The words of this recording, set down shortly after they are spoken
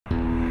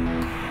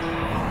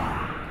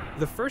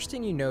The first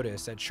thing you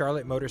notice at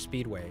Charlotte Motor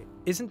Speedway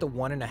isn't the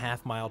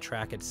 1.5-mile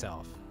track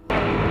itself.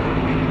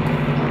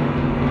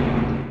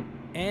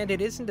 And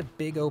it isn't the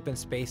big open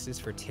spaces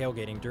for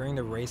tailgating during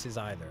the races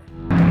either.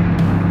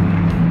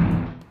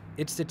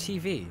 It's the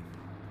TV.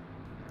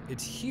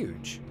 It's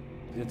huge.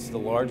 It's the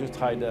largest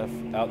high-def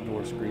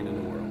outdoor screen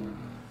in the world.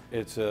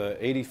 It's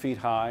 80 feet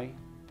high,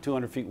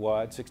 200 feet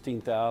wide,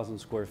 16,000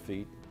 square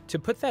feet. To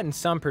put that in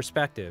some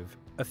perspective,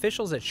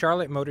 officials at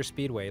Charlotte Motor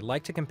Speedway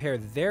like to compare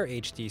their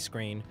HD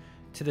screen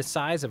to the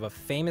size of a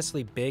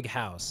famously big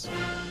house.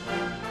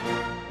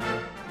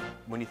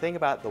 When you think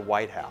about the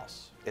White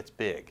House, it's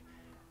big.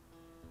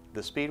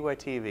 The Speedway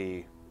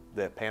TV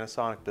that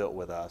Panasonic built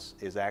with us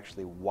is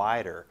actually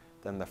wider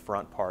than the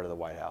front part of the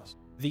White House.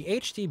 The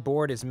HD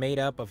board is made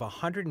up of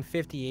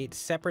 158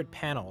 separate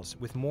panels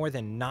with more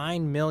than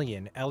 9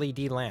 million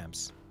LED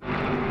lamps.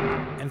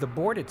 And the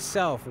board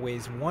itself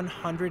weighs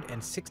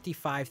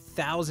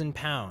 165,000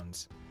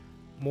 pounds,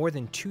 more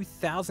than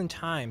 2,000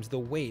 times the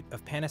weight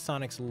of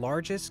Panasonic's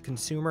largest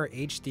consumer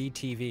HD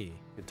TV.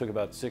 It took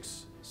about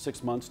six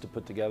months to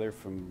put together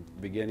from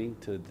beginning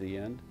to the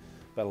end,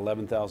 about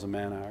 11,000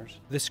 man-hours.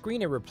 The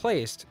screen it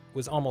replaced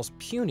was almost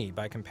puny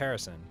by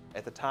comparison.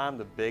 At the time,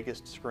 the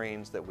biggest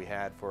screens that we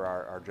had for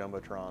our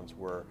Jumbotrons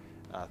were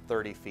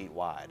 30 feet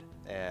wide.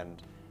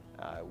 And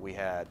we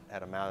had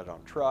them mounted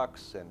on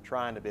trucks, and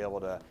trying to be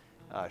able to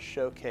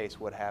showcase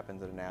what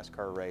happens at a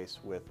NASCAR race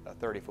with a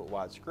 30-foot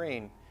wide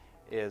screen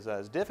is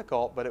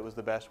difficult, but it was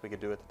the best we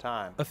could do at the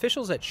time.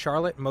 Officials at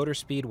Charlotte Motor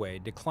Speedway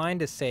declined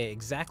to say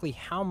exactly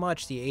how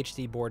much the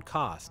HD board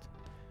cost,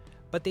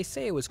 but they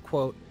say it was,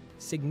 quote,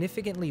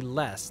 significantly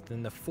less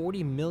than the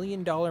 $40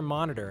 million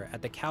monitor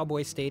at the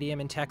Cowboy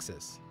Stadium in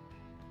Texas.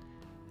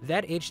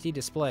 That HD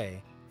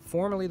display,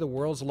 formerly the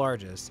world's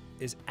largest,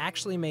 is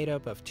actually made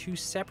up of 2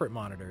 separate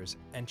monitors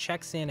and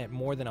checks in at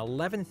more than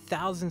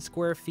 11,000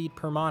 square feet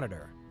per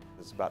monitor.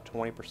 It's about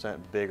 20%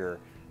 bigger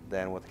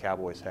than what the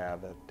Cowboys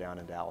have down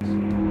in Dallas.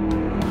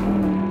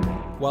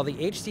 While the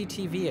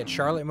HDTV at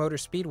Charlotte Motor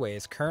Speedway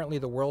is currently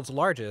the world's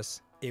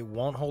largest, it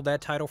won't hold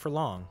that title for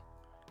long.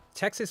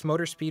 Texas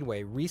Motor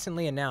Speedway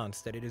recently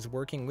announced that it is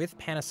working with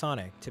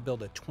Panasonic to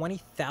build a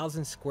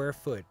 20,000 square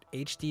foot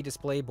HD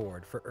display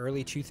board for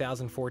early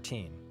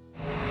 2014.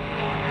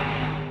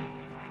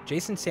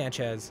 Jason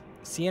Sanchez,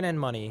 CNN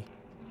Money,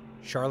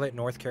 Charlotte,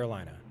 North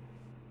Carolina.